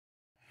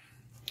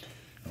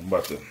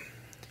about to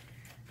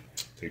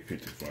take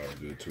pictures while I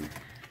do it too. I'm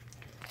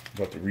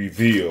about to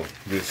reveal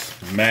this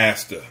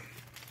master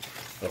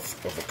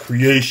of a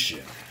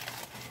creation.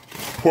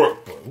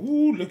 Pork butt.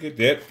 Ooh, look at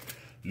that.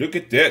 Look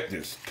at that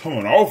just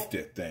coming off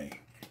that thing.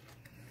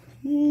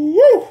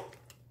 Woo!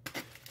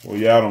 Well,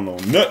 y'all don't know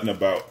nothing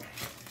about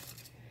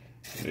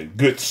that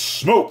good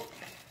smoke.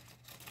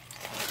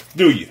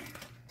 Do you?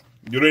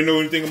 Do they know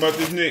anything about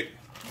this, Nick?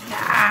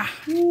 Nah.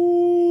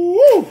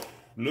 Woo!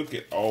 Look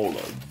at all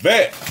of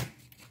that.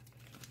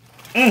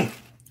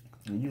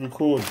 When you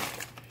record,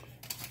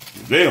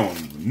 they don't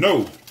even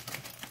know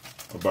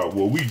about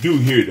what we do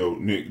here, though,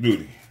 Nick, do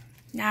they?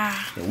 Nah.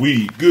 And we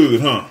eat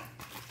good, huh?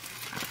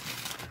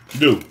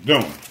 Don't.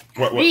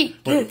 Wait.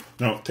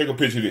 No, take a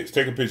picture of this.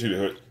 Take a picture of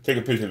this. Take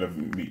a picture of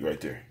the meat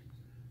right there.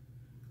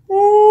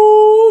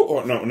 Ooh.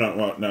 Oh,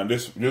 no.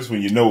 This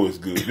one you know is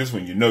good. This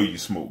one you know you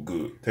smoke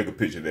good. Take a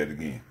picture of that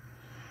again.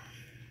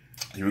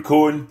 You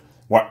recording?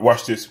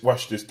 Watch this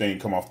thing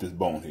come off this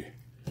bone here.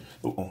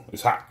 Uh-oh.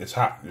 It's hot. It's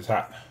hot.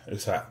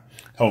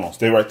 Hold on.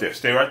 Stay right there.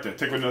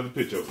 Take another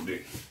picture of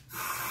it.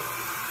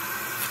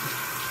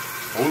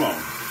 Hold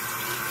on.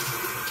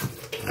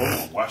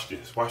 Watch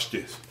this.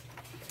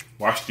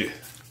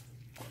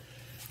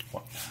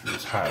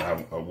 It's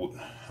hot. I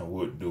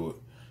would do it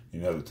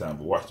any other time,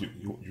 but watch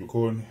you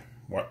recording?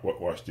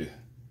 Watch this.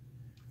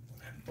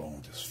 That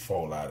bone just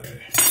fall out of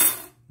there.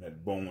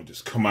 That bone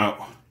just come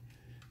out.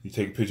 You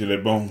take a picture of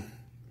that bone.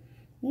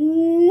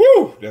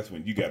 Woo! That's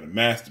when you got a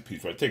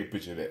masterpiece. Right? Take a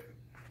picture of that.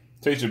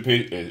 Take a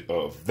picture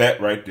of that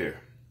right there.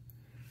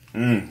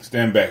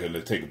 Stand back and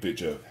let's take a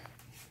picture of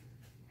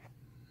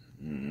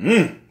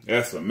it.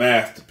 That's a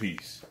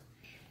masterpiece.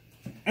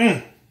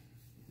 Hold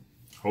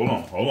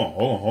on,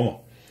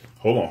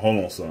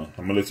 son.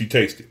 I'm gonna let you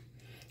taste it.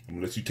 I'm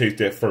gonna let you taste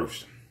that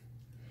first.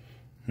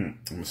 I'm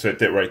gonna set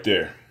that right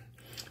there.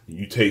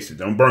 You taste it.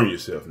 Don't burn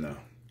yourself now.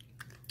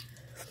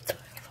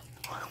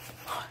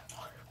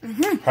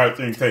 How the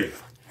thing taste?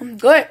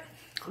 Good.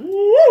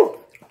 Woo!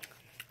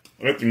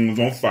 That thing was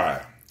on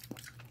fire.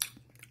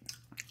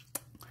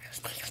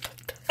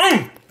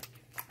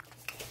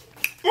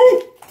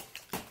 Ooh!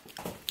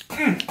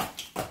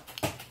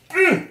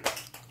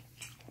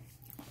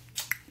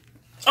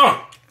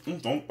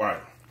 It's on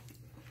fire.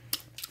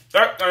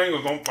 That thing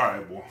was on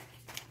fire, boy.